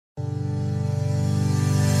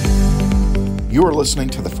You are listening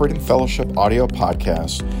to the Freedom Fellowship audio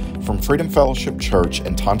podcast from Freedom Fellowship Church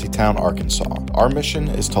in Tontitown, Arkansas. Our mission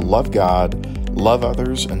is to love God, love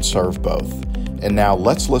others, and serve both. And now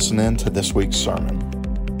let's listen in to this week's sermon.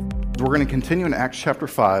 We're going to continue in Acts chapter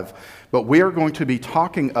 5, but we are going to be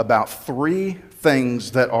talking about three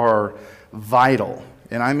things that are vital,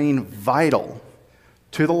 and I mean vital,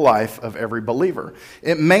 to the life of every believer.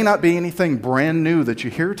 It may not be anything brand new that you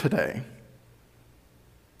hear today,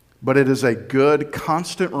 but it is a good,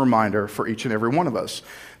 constant reminder for each and every one of us.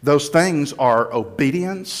 Those things are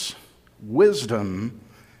obedience, wisdom,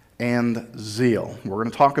 and zeal. We're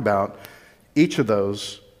going to talk about each of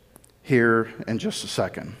those here in just a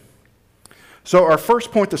second. So our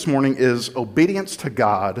first point this morning is obedience to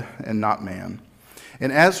God and not man.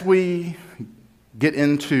 And as we get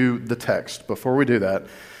into the text, before we do that,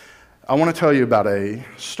 I want to tell you about a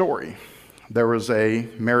story. There was a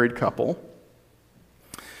married couple.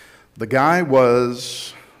 The guy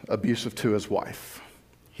was abusive to his wife.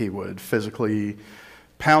 He would physically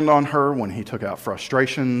pound on her when he took out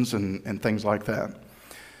frustrations and things like that.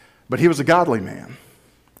 But he was a godly man.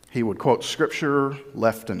 He would quote scripture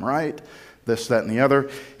left and right, this, that, and the other.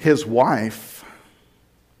 His wife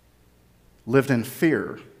lived in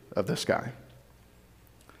fear of this guy.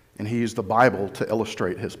 And he used the Bible to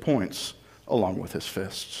illustrate his points along with his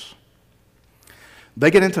fists. They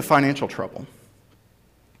get into financial trouble.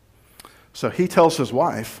 So he tells his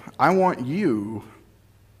wife, I want you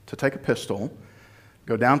to take a pistol,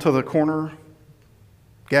 go down to the corner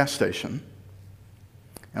gas station,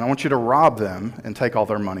 and I want you to rob them and take all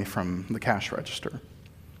their money from the cash register.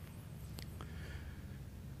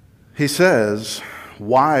 He says,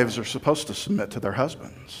 wives are supposed to submit to their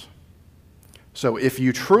husbands. So if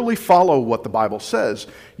you truly follow what the Bible says,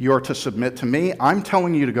 you are to submit to me. I'm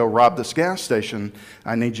telling you to go rob this gas station.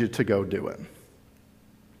 I need you to go do it.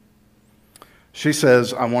 She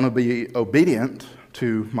says, I want to be obedient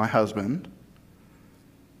to my husband.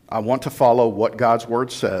 I want to follow what God's word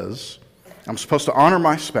says. I'm supposed to honor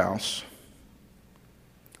my spouse.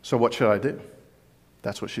 So what should I do?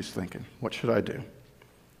 That's what she's thinking. What should I do?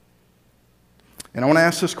 And I want to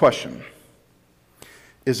ask this question.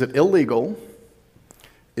 Is it illegal?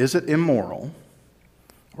 Is it immoral?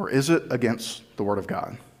 Or is it against the word of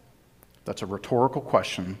God? That's a rhetorical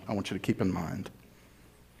question I want you to keep in mind.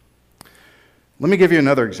 Let me give you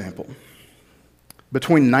another example.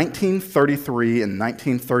 Between 1933 and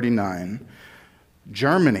 1939,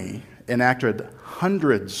 Germany enacted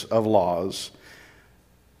hundreds of laws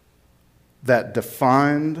that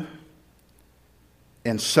defined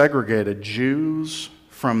and segregated Jews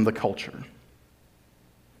from the culture.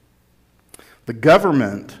 The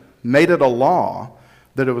government made it a law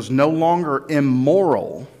that it was no longer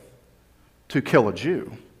immoral to kill a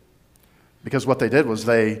Jew, because what they did was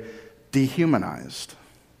they dehumanized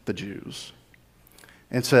the Jews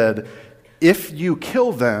and said, if you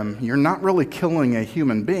kill them, you're not really killing a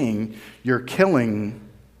human being, you're killing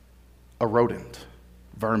a rodent,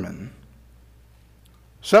 vermin.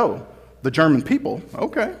 So, the German people,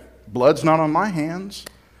 okay, blood's not on my hands.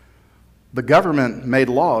 The government made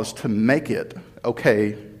laws to make it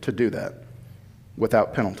okay to do that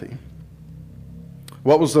without penalty.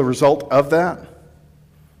 What was the result of that?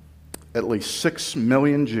 At least 6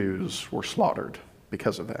 million Jews were slaughtered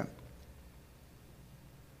because of that.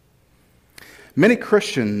 Many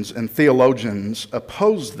Christians and theologians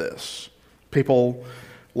oppose this. People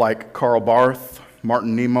like Karl Barth,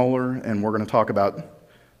 Martin Niemöller, and we're going to talk about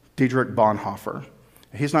Dietrich Bonhoeffer.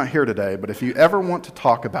 He's not here today, but if you ever want to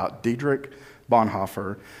talk about Dietrich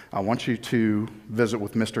Bonhoeffer, I want you to visit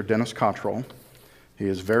with Mr. Dennis Cottrell. He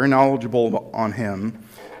is very knowledgeable on him,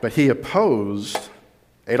 but he opposed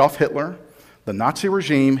Adolf Hitler, the Nazi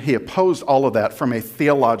regime. He opposed all of that from a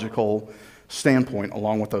theological standpoint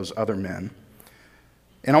along with those other men.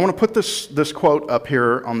 And I want to put this quote up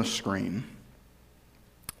here on the screen.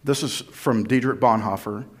 This is from Dietrich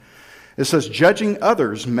Bonhoeffer. It says, judging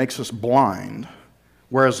others makes us blind,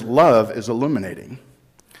 whereas love is illuminating.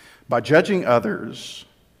 By judging others,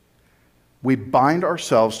 we bind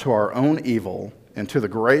ourselves to our own evil and to the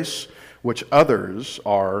grace which others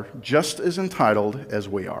are just as entitled as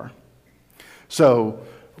we are. So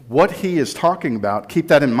what he is talking about, keep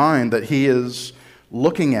that in mind, that he is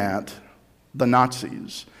looking at the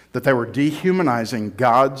Nazis, that they were dehumanizing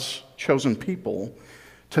God's chosen people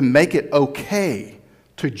to make it okay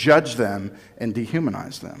to judge them and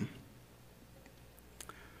dehumanize them.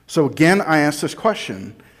 So again, I ask this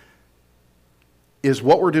question, is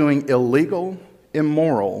what we're doing illegal,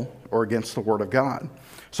 immoral, or against the Word of God?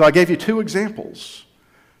 So I gave you two examples.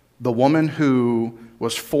 The woman who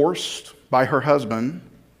was forced by her husband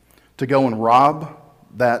to go and rob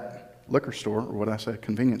that liquor store, or what did I say,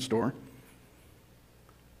 convenience store.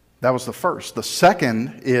 That was the first. The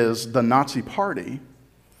second is the Nazi Party,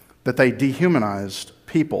 that they dehumanized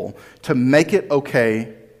people to make it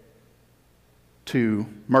okay to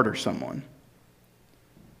murder someone.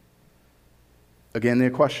 Again, the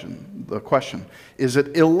question, is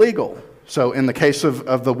it illegal? So in the case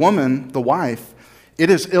of the woman, the wife, it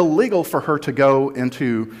is illegal for her to go and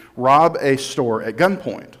to rob a store at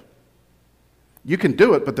gunpoint. You can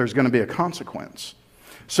do it, but there's going to be a consequence.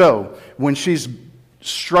 So when she's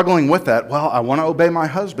struggling with that, well, I want to obey my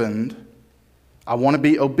husband, I want to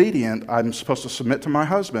be obedient, I'm supposed to submit to my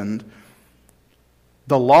husband,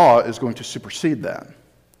 the law is going to supersede that.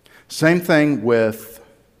 Same thing with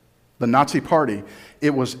the Nazi Party.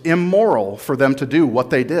 It was immoral for them to do what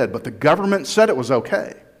they did, but the government said it was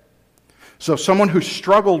okay. So someone who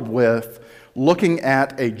struggled with looking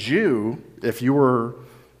at a Jew, if you were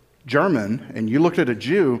German and you looked at a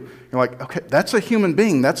Jew, you're like, okay, that's a human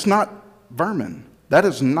being. That's not vermin. That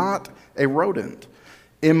is not a rodent.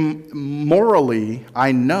 Morally,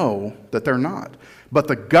 I know that they're not. But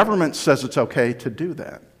the government says it's okay to do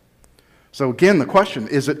that. So again, the question,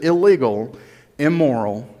 is it illegal,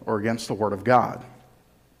 immoral, or against the Word of God?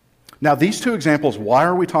 Now, these two examples, why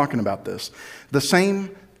are we talking about this? The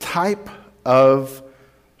same type of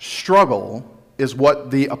struggle is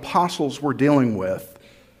what the apostles were dealing with,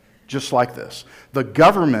 just like this. The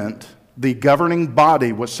government, the governing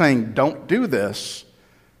body, was saying, don't do this,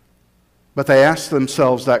 but they asked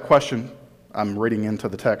themselves that question. I'm reading into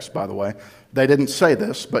the text, by the way. They didn't say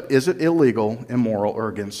this, but is it illegal, immoral, or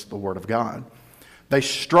against the Word of God? They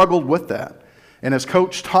struggled with that. And as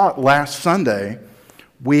Coach taught last Sunday,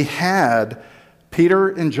 we had Peter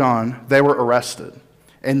and John, they were arrested.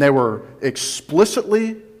 And they were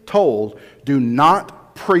explicitly told, do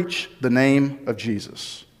not preach the name of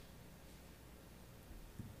Jesus.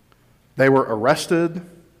 They were arrested.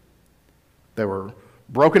 They were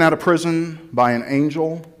broken out of prison by an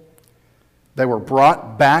angel. They were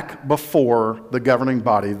brought back before the governing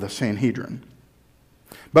body, the Sanhedrin.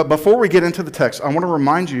 But before we get into the text, I want to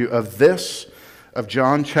remind you of this, of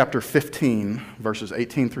John chapter 15, verses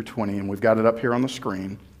 18 through 20, and we've got it up here on the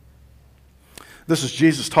screen. This is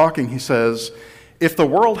Jesus talking. He says, if the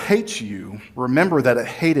world hates you, remember that it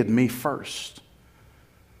hated me first.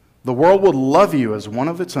 The world would love you as one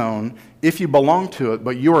of its own if you belong to it,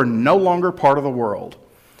 but you are no longer part of the world.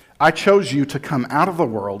 I chose you to come out of the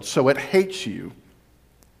world, so it hates you.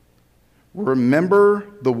 Remember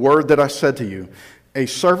the word that I said to you. A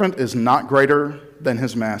servant is not greater than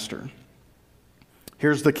his master.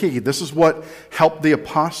 Here's the key. This is what helped the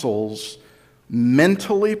apostles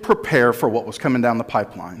mentally prepare for what was coming down the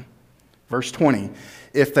pipeline. Verse 20,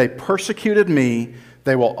 if they persecuted me,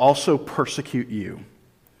 they will also persecute you.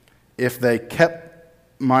 If they kept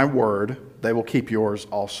my word, they will keep yours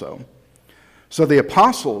also. So the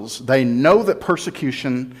apostles, they know that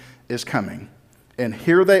persecution is coming. And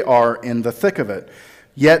here they are in the thick of it.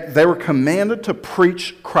 Yet they were commanded to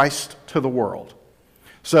preach Christ to the world.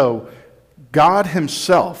 So God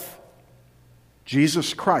himself,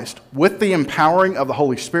 Jesus Christ, with the empowering of the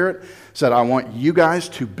Holy Spirit, said, I want you guys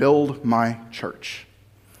to build my church.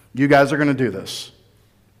 You guys are going to do this.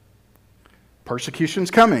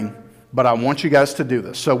 Persecution's coming, but I want you guys to do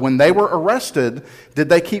this. So when they were arrested, did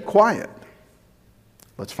they keep quiet?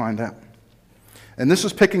 Let's find out. And this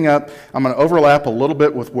is picking up, I'm going to overlap a little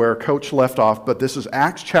bit with where Coach left off, but this is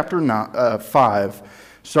Acts chapter 5,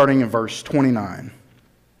 starting in verse 29.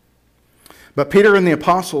 But Peter and the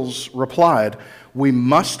apostles replied, we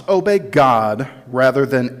must obey God rather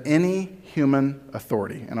than any human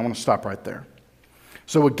authority. And I want to stop right there.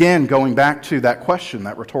 So again, going back to that question,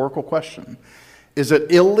 that rhetorical question, is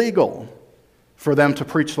it illegal for them to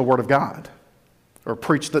preach the Word of God or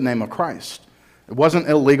preach the name of Christ? It wasn't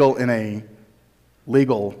illegal in a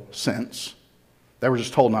legal sense. They were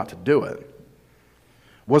just told not to do it.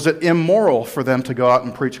 Was it immoral for them to go out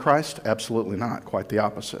and preach Christ? Absolutely not. Quite the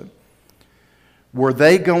opposite. Were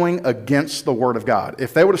they going against the Word of God?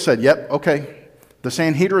 If they would have said, yep, okay, the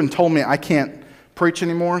Sanhedrin told me I can't preach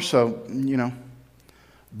anymore, so,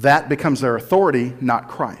 that becomes their authority, not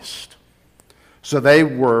Christ. So they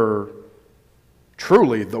were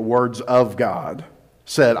truly the words of God.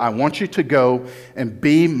 Said, I want you to go and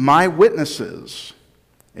be my witnesses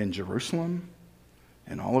in Jerusalem,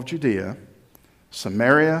 in all of Judea,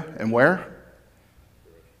 Samaria, and where?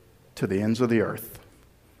 To the ends of the earth.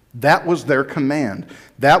 That was their command.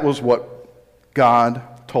 That was what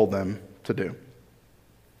God told them to do.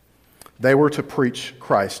 They were to preach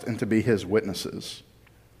Christ and to be his witnesses.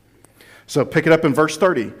 So pick it up in verse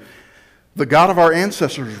 30. The God of our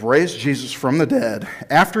ancestors raised Jesus from the dead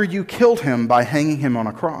after you killed him by hanging him on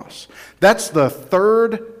a cross. That's the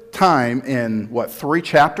third time in, 3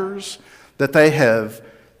 chapters that they have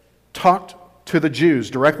talked to the Jews,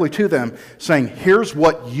 directly to them, saying, here's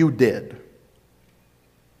what you did.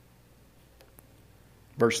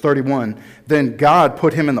 Verse 31, then God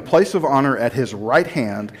put him in the place of honor at his right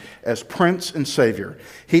hand as Prince and Savior.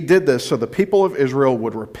 He did this so the people of Israel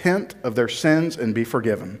would repent of their sins and be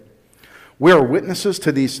forgiven. We are witnesses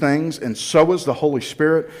to these things, and so is the Holy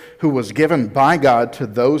Spirit, who was given by God to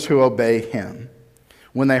those who obey him.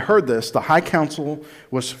 When they heard this, the high council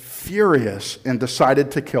was furious and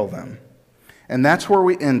decided to kill them. And that's where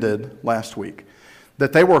we ended last week.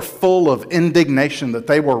 That they were full of indignation, that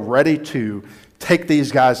they were ready to take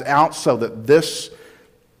these guys out so that this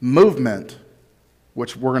movement,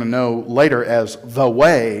 which we're going to know later as the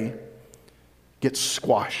Way, gets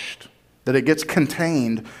squashed. That it gets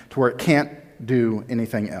contained to where it can't do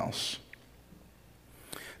anything else.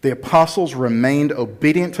 The apostles remained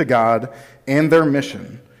obedient to God and their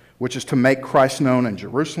mission, which is to make Christ known in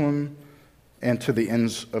Jerusalem and to the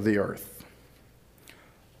ends of the earth.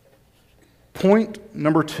 Point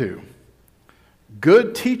number 2.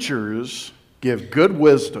 Good teachers give good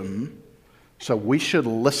wisdom, so we should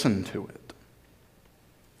listen to it.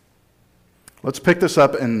 Let's pick this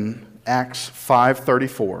up in Acts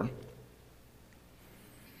 5:34.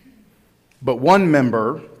 But one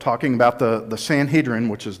member, talking about the Sanhedrin,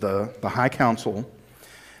 which is the high council,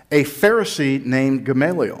 a Pharisee named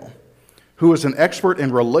Gamaliel, who was an expert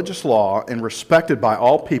in religious law and respected by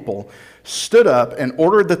all people, stood up and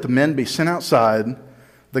ordered that the men be sent outside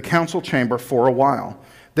the council chamber for a while.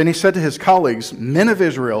 Then he said to his colleagues, men of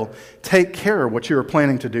Israel, take care what you are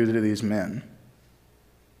planning to do to these men.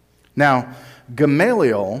 Now,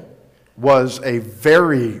 Gamaliel was a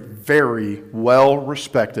very, very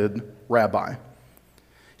well-respected rabbi.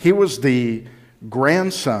 He was the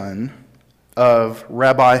grandson of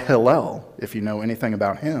Rabbi Hillel, if you know anything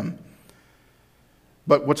about him.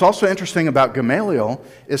 But what's also interesting about Gamaliel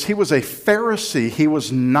is he was a Pharisee. He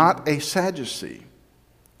was not a Sadducee.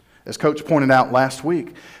 As Coach pointed out last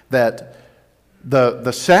week, that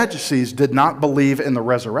the Sadducees did not believe in the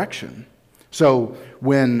resurrection. So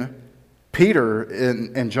when Peter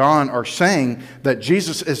and John are saying that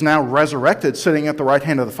Jesus is now resurrected, sitting at the right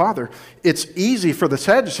hand of the Father, it's easy for the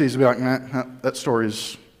Sadducees to be like, nah, that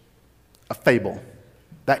story's a fable.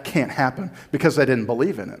 That can't happen, because they didn't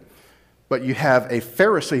believe in it. But you have a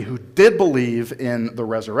Pharisee who did believe in the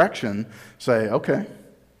resurrection say, okay,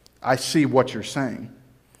 I see what you're saying.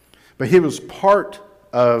 But he was part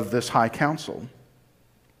of this high council.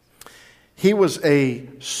 He was a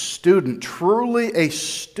student, truly a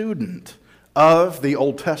student of the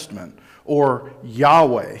Old Testament, or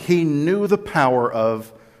Yahweh. He knew the power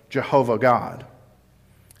of Jehovah God.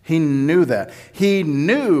 He knew that. He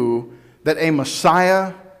knew that a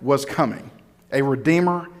Messiah was coming. A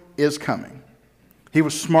Redeemer is coming. He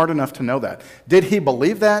was smart enough to know that. Did he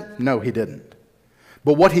believe that? No, he didn't.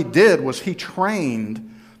 But what he did was he trained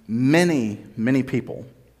many, many people.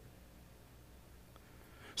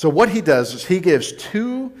 So what he does is he gives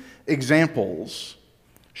 2 examples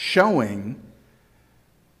showing,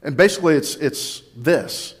 and basically it's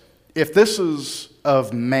this. If this is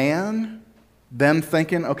of man, them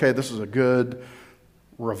thinking, okay, this is a good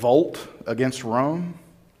revolt against Rome,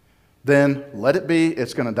 then let it be,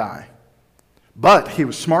 it's going to die. But he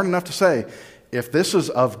was smart enough to say, if this is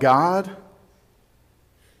of God,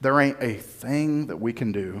 there ain't a thing that we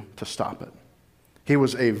can do to stop it. He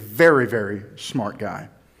was a very, very smart guy.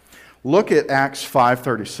 Look at Acts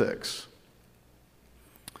 5:36.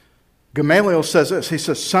 Gamaliel says this. He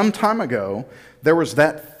says, some time ago, there was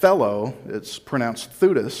that fellow, it's pronounced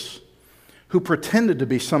Theudas, who pretended to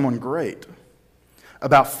be someone great.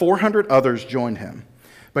 About 400 others joined him.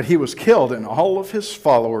 But he was killed, and all of his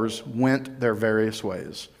followers went their various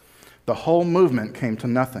ways. The whole movement came to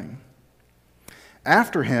nothing.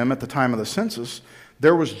 After him, at the time of the census,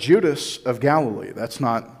 there was Judas of Galilee. That's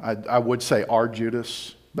not, I would say our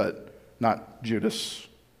Judas, but not Judas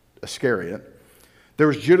Iscariot. There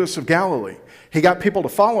was Judas of Galilee. He got people to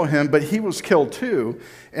follow him, but he was killed too,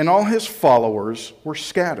 and all his followers were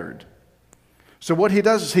scattered. So what he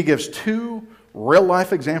does is he gives 2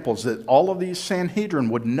 real-life examples that all of these Sanhedrin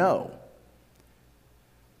would know.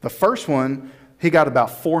 The first one, he got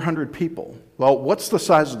about 400 people. Well, what's the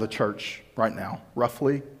size of the church right now,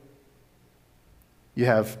 roughly? You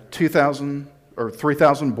have 2,000 or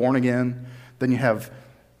 3,000 born again. Then you have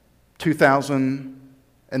 2,000,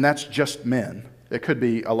 and that's just men. It could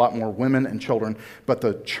be a lot more women and children, but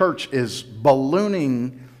the church is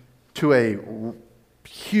ballooning to a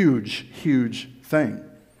Huge, huge thing.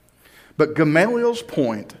 But Gamaliel's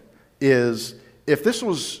point is, if this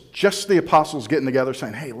was just the apostles getting together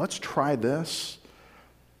saying, hey, let's try this,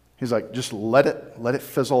 he's like, just let it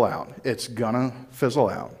fizzle out. It's gonna fizzle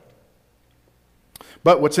out.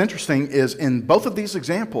 But what's interesting is in both of these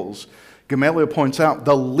examples, Gamaliel points out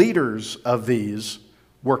the leaders of these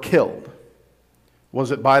were killed.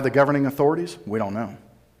 Was it by the governing authorities? We don't know.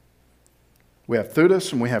 We have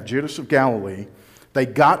Theudas and we have Judas of Galilee. They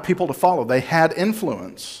got people to follow. They had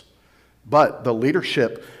influence. But the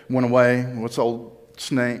leadership went away. What's the old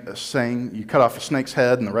saying? You cut off a snake's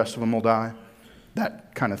head and the rest of them will die.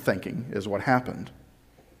 That kind of thinking is what happened.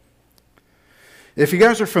 If you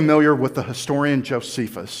guys are familiar with the historian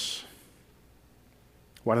Josephus,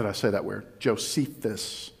 why did I say that weird?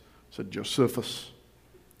 Josephus. I said Josephus,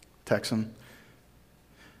 Texan.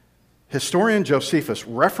 Historian Josephus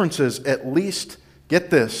references at least, get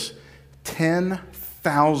this,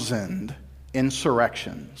 10,000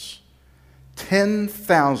 insurrections.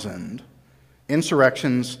 10,000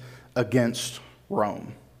 insurrections against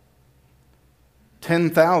Rome.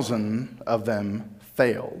 10,000 of them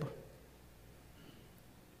failed.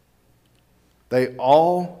 They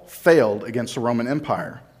all failed against the Roman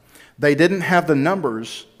Empire. They didn't have the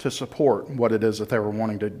numbers to support what it is that they were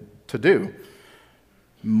wanting to do.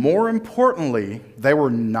 More importantly, they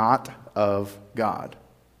were not of God.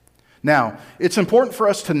 Now, it's important for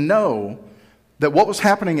us to know that what was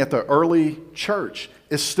happening at the early church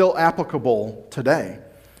is still applicable today.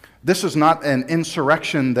 This is not an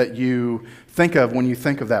insurrection that you think of when you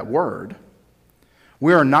think of that word.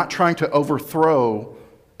 We are not trying to overthrow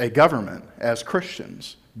a government as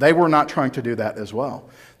Christians. They were not trying to do that as well.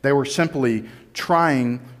 They were simply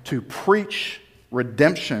trying to preach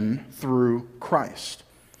redemption through Christ.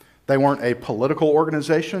 They weren't a political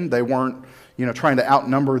organization. They weren't, trying to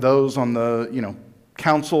outnumber those on the,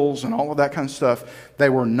 councils and all of that kind of stuff. They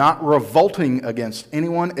were not revolting against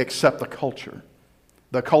anyone except the culture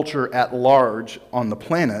at large on the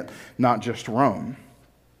planet, not just Rome.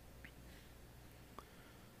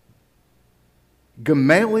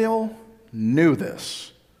 Gamaliel knew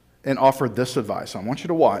this and offered this advice. I want you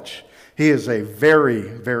to watch. He is a very,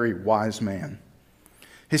 very wise man.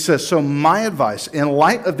 He says, so my advice, in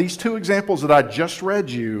light of these two examples that I just read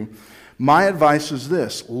you, my advice is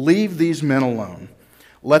this: leave these men alone.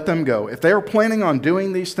 Let them go. If they are planning on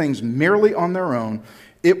doing these things merely on their own,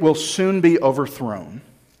 it will soon be overthrown.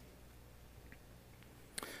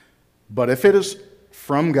 But if it is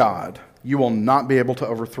from God, you will not be able to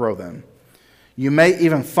overthrow them. You may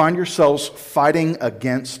even find yourselves fighting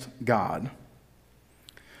against God.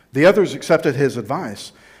 The others accepted his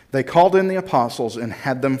advice. They called in the apostles and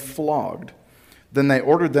had them flogged. Then they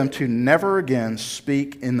ordered them to never again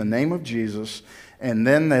speak in the name of Jesus, and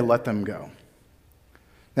then they let them go.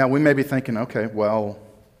 Now, we may be thinking, okay, well,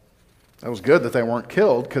 that was good that they weren't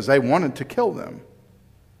killed because they wanted to kill them.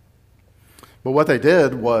 But what they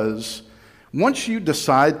did was, once you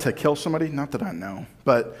decide to kill somebody, not that I know,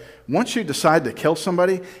 but once you decide to kill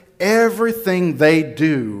somebody, everything they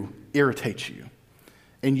do irritates you.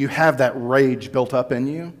 And you have that rage built up in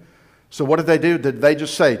you. So what did they do? Did they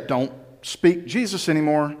just say, don't speak Jesus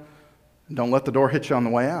anymore? Don't let the door hit you on the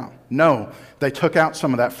way out? No, they took out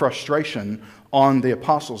some of that frustration on the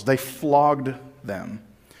apostles. They flogged them.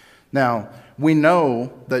 Now, we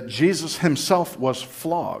know that Jesus himself was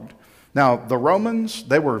flogged. Now, the Romans,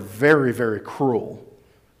 they were very, very cruel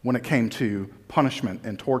when it came to punishment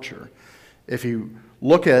and torture. If you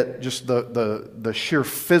look at just the sheer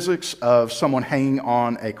physics of someone hanging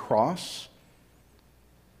on a cross,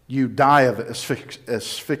 you die of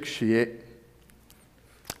asphyxiation.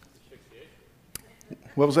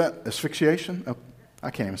 What was that? Asphyxiation? Oh,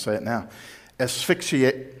 I can't even say it now.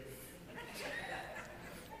 Asphyxiate.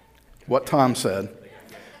 What Tom said.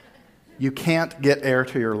 You can't get air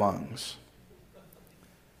to your lungs.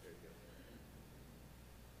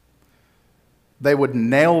 They would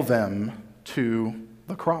nail them to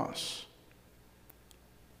the cross,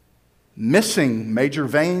 missing major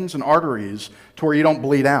veins and arteries to where you don't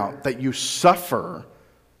bleed out, that you suffer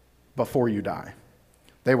before you die.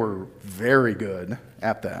 They were very good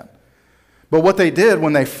at that. But what they did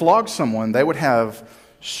when they flogged someone, they would have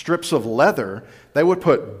strips of leather. They would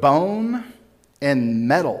put bone and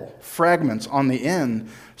metal fragments on the end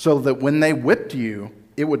so that when they whipped you,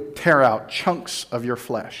 it would tear out chunks of your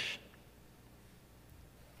flesh.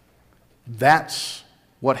 That's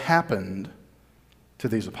what happened to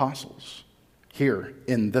these apostles here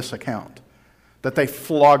in this account. That they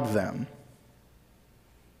flogged them.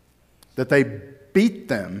 That they beat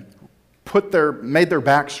them, made their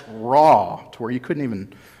backs raw to where you couldn't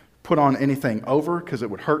even put on anything over because it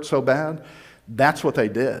would hurt so bad. That's what they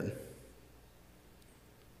did.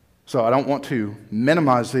 So I don't want to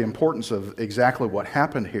minimize the importance of exactly what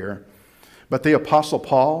happened here. But the Apostle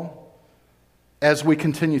Paul, as we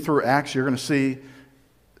continue through Acts, you're going to see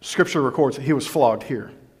Scripture records that he was flogged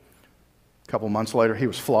here. A couple months later, he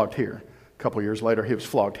was flogged here. A couple years later, he was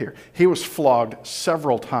flogged here. He was flogged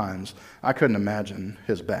several times. I couldn't imagine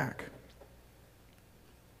his back.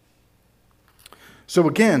 So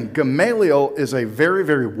again, Gamaliel is a very,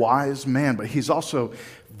 very wise man, but he's also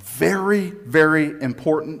very, very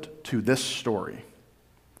important to this story.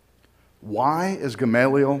 Why is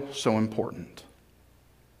Gamaliel so important?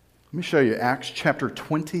 Let me show you Acts chapter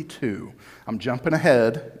 22. I'm jumping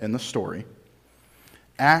ahead in the story.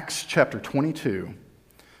 Acts chapter 22.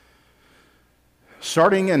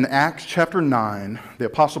 Starting in Acts chapter 9, the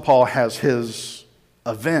Apostle Paul has his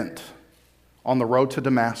event on the road to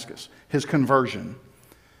Damascus, his conversion.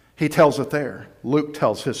 He tells it there. Luke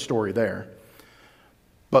tells his story there.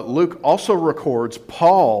 But Luke also records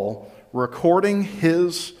Paul recording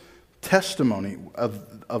his testimony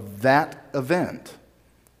of that event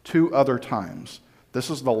 2 other times. This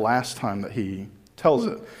is the last time that he tells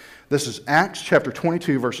it. This is Acts chapter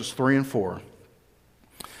 22, verses 3 and 4.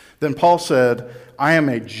 Then Paul said, I am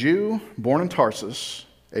a Jew born in Tarsus,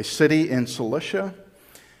 a city in Cilicia,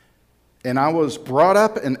 and I was brought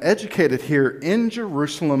up and educated here in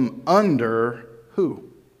Jerusalem under who?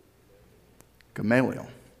 Gamaliel.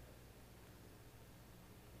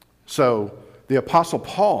 So the Apostle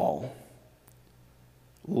Paul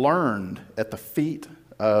learned at the feet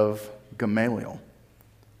of Gamaliel.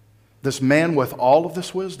 This man with all of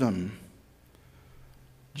this wisdom.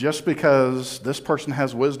 Just because this person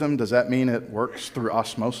has wisdom, does that mean it works through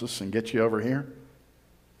osmosis and gets you over here?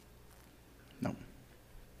 No.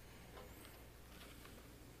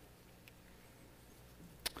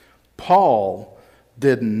 Paul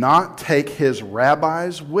did not take his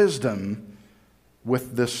rabbi's wisdom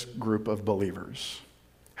with this group of believers.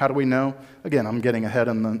 How do we know? Again, I'm getting ahead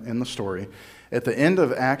in the story. At the end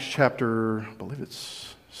of Acts chapter, I believe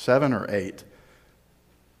it's 7 or 8,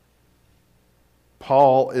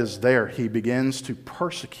 Paul is there. He begins to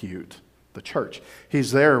persecute the church.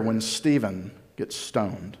 He's there when Stephen gets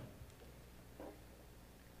stoned.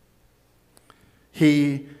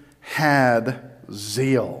 He had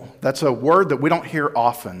zeal. That's a word that we don't hear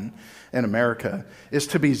often in America, is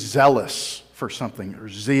to be zealous for something, or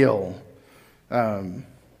zeal.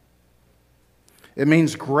 It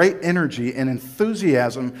means great energy and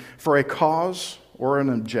enthusiasm for a cause or an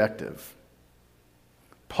objective.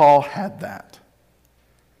 Paul had that.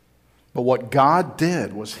 But what God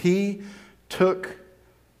did was he took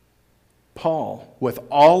Paul with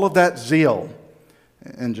all of that zeal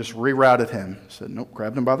and just rerouted him. Said, nope,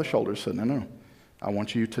 grabbed him by the shoulders, said, no, I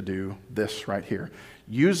want you to do this right here.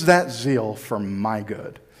 Use that zeal for my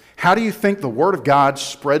good. How do you think the Word of God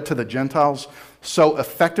spread to the Gentiles so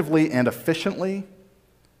effectively and efficiently?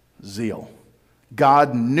 Zeal.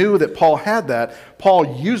 God knew that Paul had that.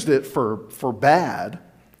 Paul used it for bad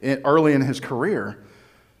early in his career.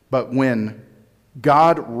 But when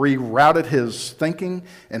God rerouted his thinking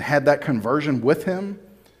and had that conversion with him,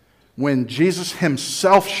 when Jesus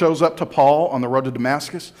himself shows up to Paul on the road to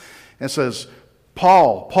Damascus and says,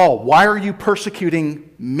 Paul, why are you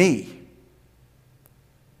persecuting me?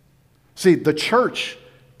 See, the church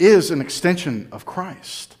is an extension of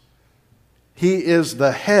Christ. He is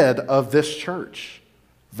the head of this church,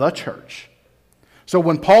 the church. So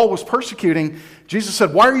when Paul was persecuting, Jesus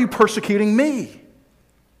said, why are you persecuting me?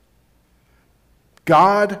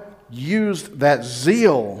 God used that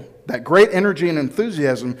zeal, that great energy and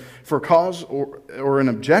enthusiasm for a cause or an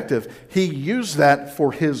objective. He used that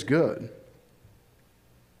for his good.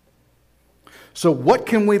 So what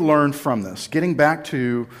can we learn from this? Getting back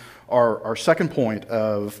to our second point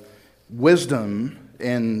of wisdom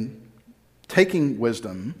and taking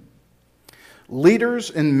wisdom, leaders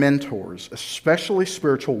and mentors, especially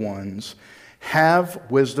spiritual ones, have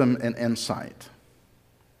wisdom and insight.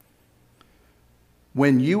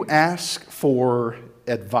 When you ask for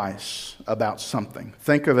advice about something,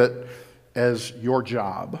 think of it as your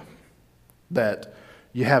job. That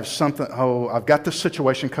you have something, I've got this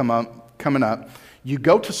situation coming up. You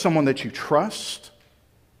go to someone that you trust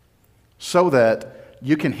so that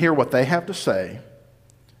you can hear what they have to say.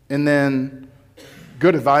 And then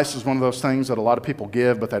good advice is one of those things that a lot of people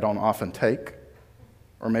give, but they don't often take.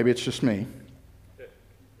 Or maybe it's just me.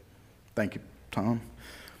 Thank you, Tom.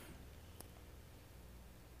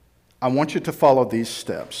 I want you to follow these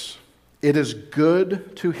steps. It is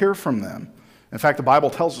good to hear from them. In fact, the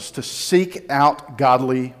Bible tells us to seek out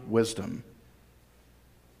godly wisdom.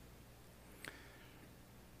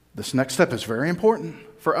 This next step is very important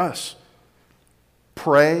for us.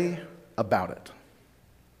 Pray about it.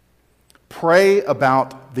 Pray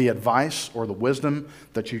about the advice or the wisdom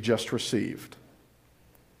that you just received.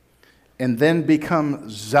 And then become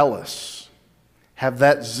zealous. Have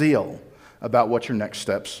that zeal about what your next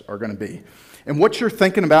steps are going to be. And what you're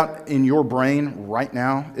thinking about in your brain right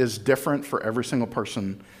now is different for every single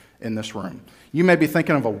person in this room. You may be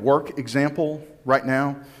thinking of a work example right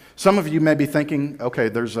now. Some of you may be thinking, okay,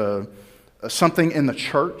 there's something in the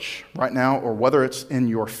church right now, or whether it's in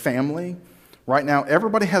your family right now.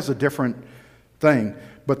 Everybody has a different thing.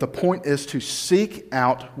 But the point is to seek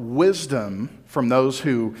out wisdom from those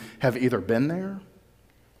who have either been there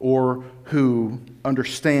or who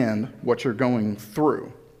understand what you're going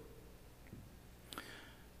through.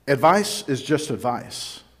 Advice is just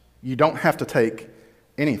advice. You don't have to take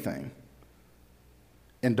anything.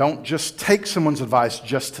 And don't just take someone's advice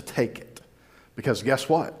just to take it. Because guess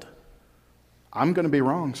what? I'm going to be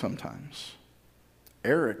wrong sometimes.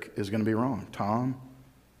 Eric is going to be wrong. Tom,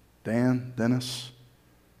 Dan, Dennis,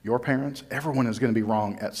 your parents, everyone is going to be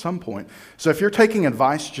wrong at some point. So if you're taking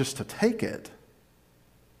advice just to take it,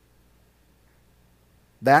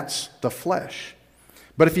 that's the flesh.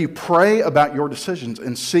 But if you pray about your decisions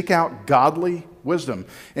and seek out godly wisdom,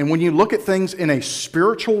 and when you look at things in a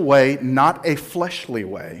spiritual way, not a fleshly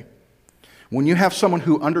way, when you have someone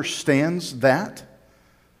who understands that,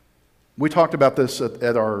 we talked about this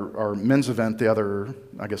at our men's event the other,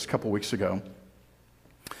 I guess, a couple weeks ago,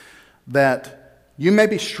 that you may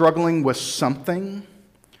be struggling with something.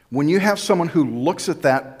 When you have someone who looks at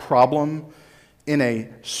that problem in a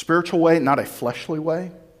spiritual way, not a fleshly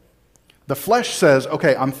way, the flesh says,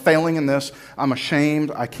 okay, I'm failing in this, I'm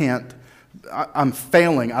ashamed, I'm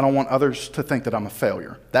failing, I don't want others to think that I'm a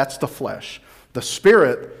failure. That's the flesh. The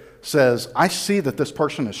spirit says, I see that this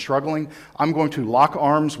person is struggling, I'm going to lock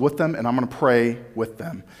arms with them and I'm going to pray with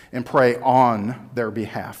them and pray on their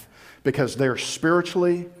behalf because they're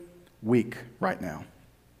spiritually weak right now.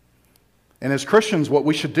 And as Christians, what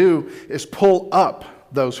we should do is pull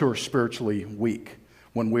up those who are spiritually weak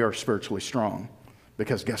when we are spiritually strong.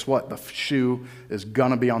 Because guess what? The shoe is going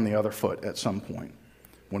to be on the other foot at some point.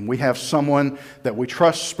 When we have someone that we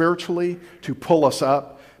trust spiritually to pull us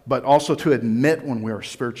up, but also to admit when we are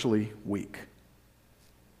spiritually weak.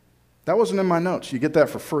 That wasn't in my notes. You get that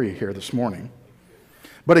for free here this morning.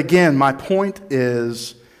 But again, my point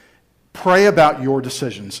is pray about your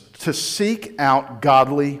decisions, to seek out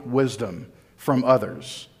godly wisdom from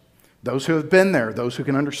others. Those who have been there, those who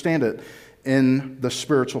can understand it in the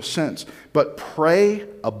spiritual sense. But pray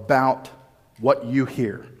about what you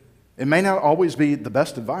hear. It may not always be the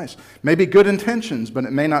best advice. It may be good intentions, but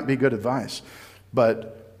it may not be good advice.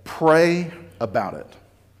 But pray about it.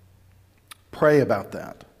 Pray about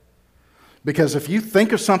that. Because if you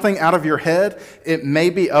think of something out of your head, it may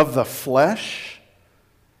be of the flesh.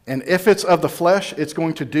 And if it's of the flesh, it's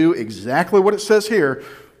going to do exactly what it says here.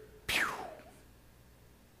 Pew.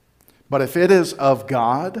 But if it is of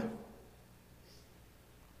God,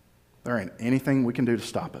 there ain't anything we can do to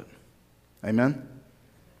stop it. Amen?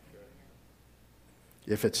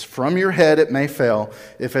 If it's from your head, it may fail.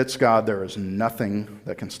 If it's God, there is nothing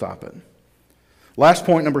that can stop it. Last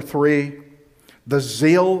point, number 3, the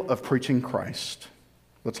zeal of preaching Christ.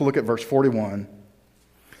 Let's look at verse 41.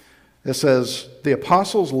 It says, the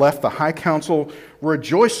apostles left the high council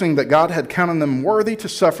rejoicing that God had counted them worthy to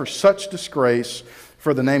suffer such disgrace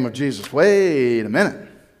for the name of Jesus. Wait a minute.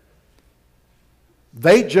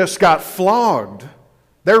 They just got flogged.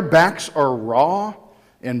 Their backs are raw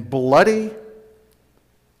and bloody.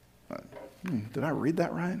 Did I read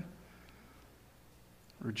that right?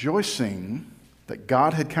 Rejoicing that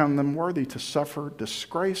God had counted them worthy to suffer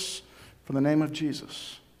disgrace for the name of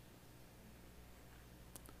Jesus.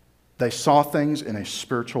 They saw things in a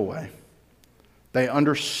spiritual way. They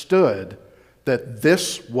understood that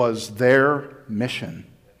this was their mission.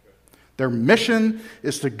 Their mission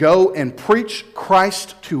is to go and preach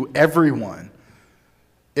Christ to everyone.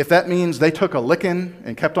 If that means they took a licking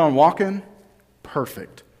and kept on walking,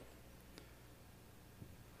 perfect.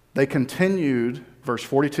 They continued, verse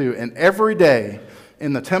 42, and every day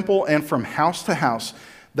in the temple and from house to house,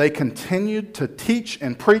 they continued to teach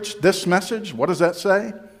and preach this message. What does that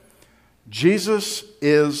say? Jesus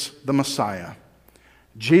is the Messiah.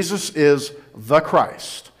 Jesus is the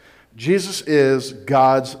Christ. Jesus is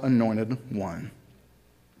God's anointed one.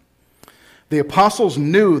 The apostles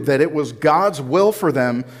knew that it was God's will for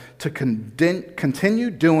them to continue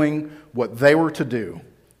doing what they were to do.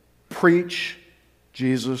 Preach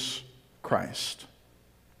Jesus Christ.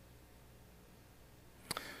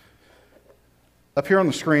 Up here on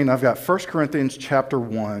the screen, I've got 1 Corinthians chapter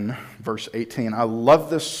 1, verse 18. I love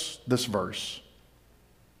this verse.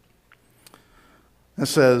 It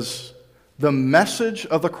says, "The message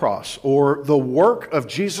of the cross, or the work of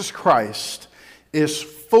Jesus Christ, is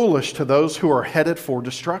foolish to those who are headed for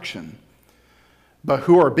destruction. But we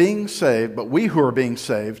who are being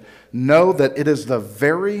saved know that it is the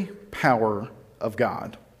very power of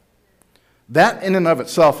God." That in and of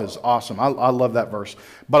itself is awesome. I love that verse.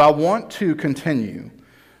 But I want to continue.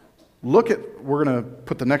 We're going to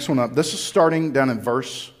put the next one up. This is starting down in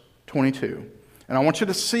verse 22. And I want you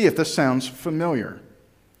to see if this sounds familiar.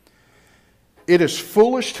 "It is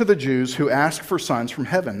foolish to the Jews who ask for signs from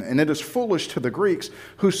heaven, and it is foolish to the Greeks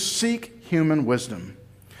who seek human wisdom.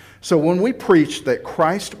 So when we preach that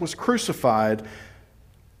Christ was crucified,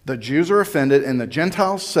 the Jews are offended, and the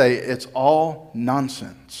Gentiles say it's all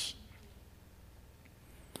nonsense.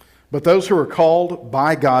 But those who are called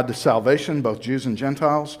by God to salvation, both Jews and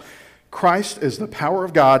Gentiles, Christ is the power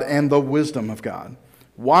of God and the wisdom of God."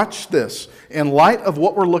 Watch this. In light of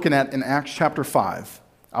what we're looking at in Acts chapter 5,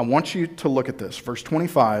 I want you to look at this. Verse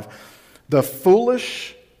 25, "The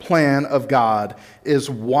foolish plan of God is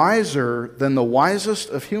wiser than the wisest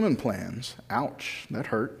of human plans." Ouch, that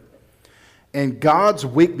hurt. "And God's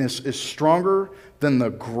weakness is stronger than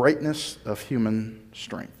the greatness of human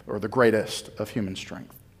strength," or the greatest of human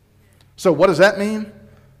strength. So what does that mean?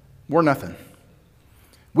 We're nothing.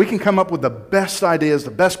 We can come up with the best ideas,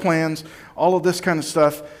 the best plans, all of this kind of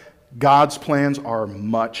stuff. God's plans are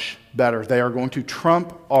much better. They are going to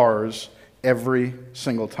trump ours every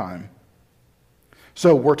single time.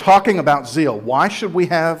 So we're talking about zeal. Why should we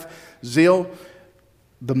have zeal?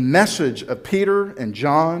 The message of Peter and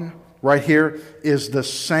John right here is the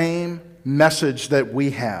same message that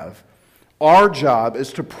we have. Our job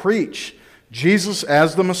is to preach Jesus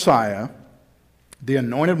as the Messiah, the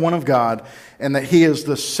anointed one of God, and that he is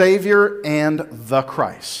the Savior and the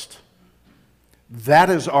Christ. That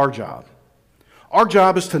is our job. Our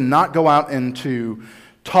job is to not go out and to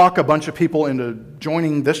talk a bunch of people into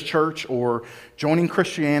joining this church or joining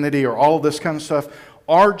Christianity or all of this kind of stuff.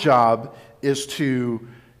 Our job is to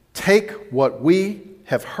take what we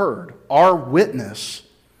have heard, our witness,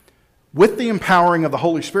 with the empowering of the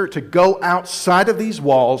Holy Spirit, to go outside of these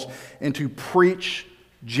walls and to preach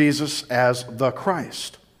Jesus as the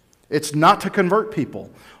Christ. It's not to convert people.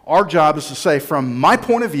 Our job is to say, from my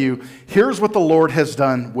point of view, here's what the Lord has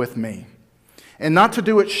done with me. And not to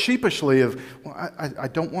do it sheepishly of, well, I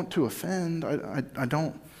don't want to offend. I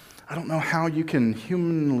don't know how you can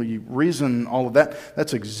humanly reason all of that.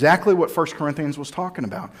 That's exactly what 1 Corinthians was talking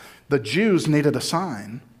about. The Jews needed a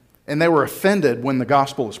sign, and they were offended when the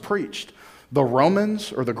gospel was preached. The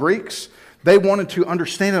Romans or the Greeks, they wanted to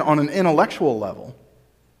understand it on an intellectual level.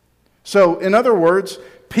 So, in other words,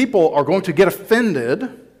 people are going to get offended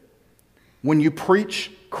when you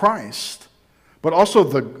preach Christ. But also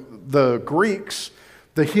the Greeks,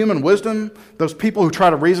 the human wisdom, those people who try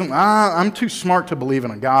to reason, I'm too smart to believe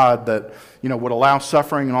in a God that, would allow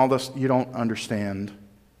suffering and all this. You don't understand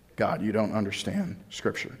God. You don't understand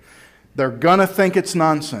Scripture. They're going to think it's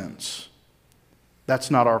nonsense.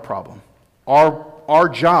 That's not our problem. Our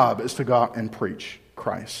job is to go out and preach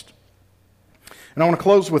Christ. And I want to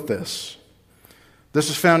close with this. This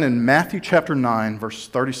is found in Matthew chapter 9, verses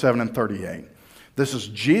 37 and 38. This is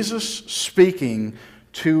Jesus speaking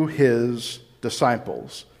to his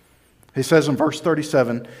disciples. He says in verse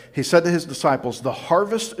 37, he said to his disciples, "The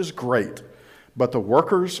harvest is great, but the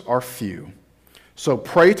workers are few. So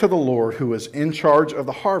pray to the Lord who is in charge of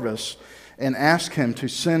the harvest and ask him to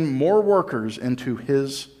send more workers into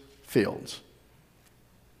his fields."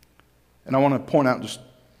 And I want to point out just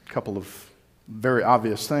a couple of very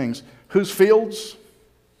obvious things. Whose fields?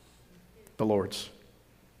 The Lord's.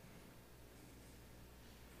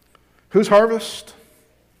 Whose harvest?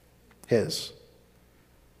 His.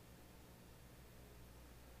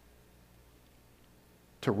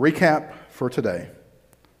 To recap for today,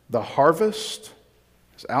 the harvest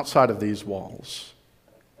is outside of these walls.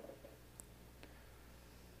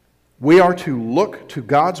 We are to look to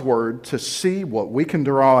God's Word to see what we can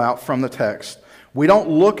draw out from the text. We don't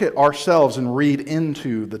look at ourselves and read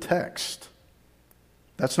into the text.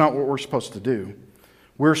 That's not what we're supposed to do.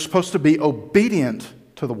 We're supposed to be obedient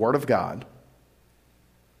to the Word of God.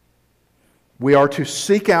 We are to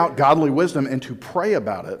seek out godly wisdom and to pray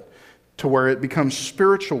about it to where it becomes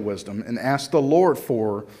spiritual wisdom and ask the Lord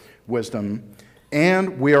for wisdom.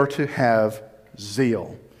 And we are to have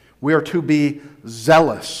zeal. We are to be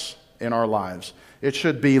zealous in our lives. It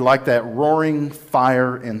should be like that roaring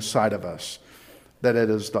fire inside of us, that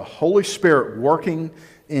it is the Holy Spirit working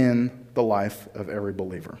in the life of every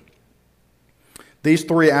believer. These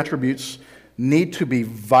three attributes need to be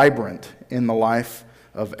vibrant in the life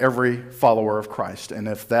of every follower of Christ. And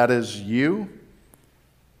if that is you,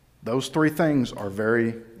 those three things are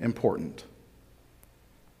very important.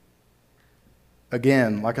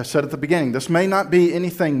 Again, like I said at the beginning, this may not be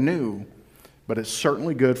anything new, but it's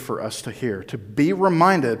certainly good for us to hear, to be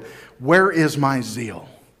reminded, where is my zeal?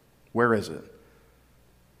 Where is it?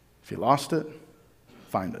 If you lost it,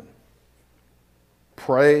 find it.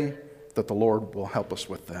 Pray that the Lord will help us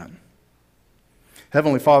with that.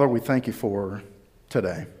 Heavenly Father, we thank you for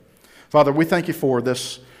today. Father, we thank you for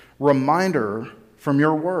this reminder from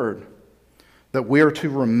your word that we are to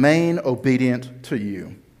remain obedient to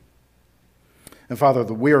you. And Father,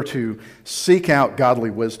 that we are to seek out godly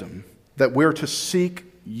wisdom, that we're to seek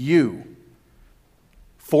you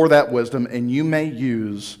for that wisdom, and you may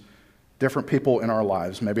use different people in our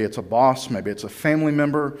lives. Maybe it's a boss, maybe it's a family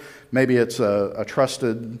member, maybe it's a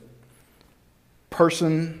trusted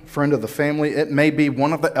person, friend of the family. It may be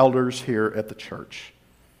one of the elders here at the church.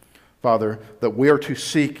 Father, that we are to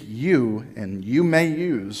seek you, and you may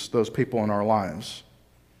use those people in our lives.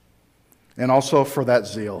 And also for that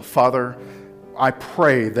zeal. Father, I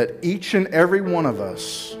pray that each and every one of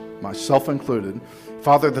us, myself included,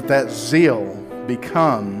 Father, that zeal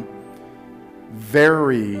become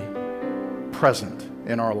very present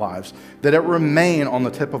in our lives, that it remain on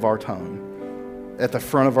the tip of our tongue, at the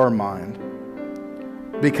front of our mind,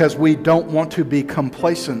 because we don't want to be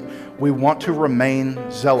complacent. We want to remain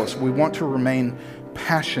zealous. We want to remain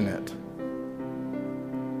passionate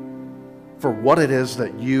for what it is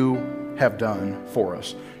that you have done for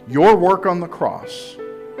us. Your work on the cross.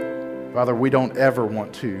 Father, we don't ever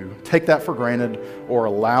want to take that for granted or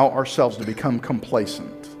allow ourselves to become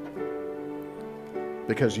complacent,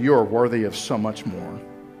 because you are worthy of so much more.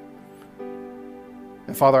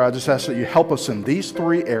 And Father, I just ask that you help us in these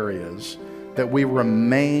three areas, that we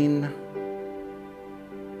remain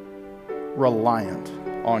reliant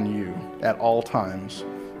on you at all times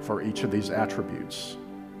for each of these attributes.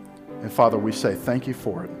 And Father, we say thank you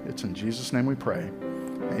for it. It's in Jesus' name we pray.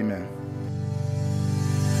 Amen.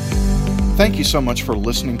 Thank you so much for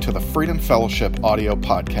listening to the Freedom Fellowship audio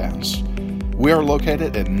podcast. We are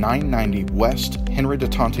located at 990 West Henry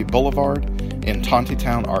DeTonti Boulevard in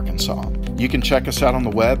Tontitown, Arkansas. You can check us out on the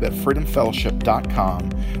web at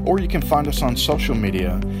freedomfellowship.com, or you can find us on social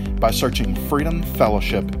media by searching Freedom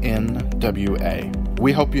Fellowship NWA.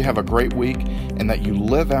 We hope you have a great week and that you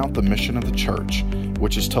live out the mission of the church,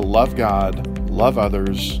 which is to love God, love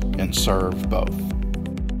others, and serve both.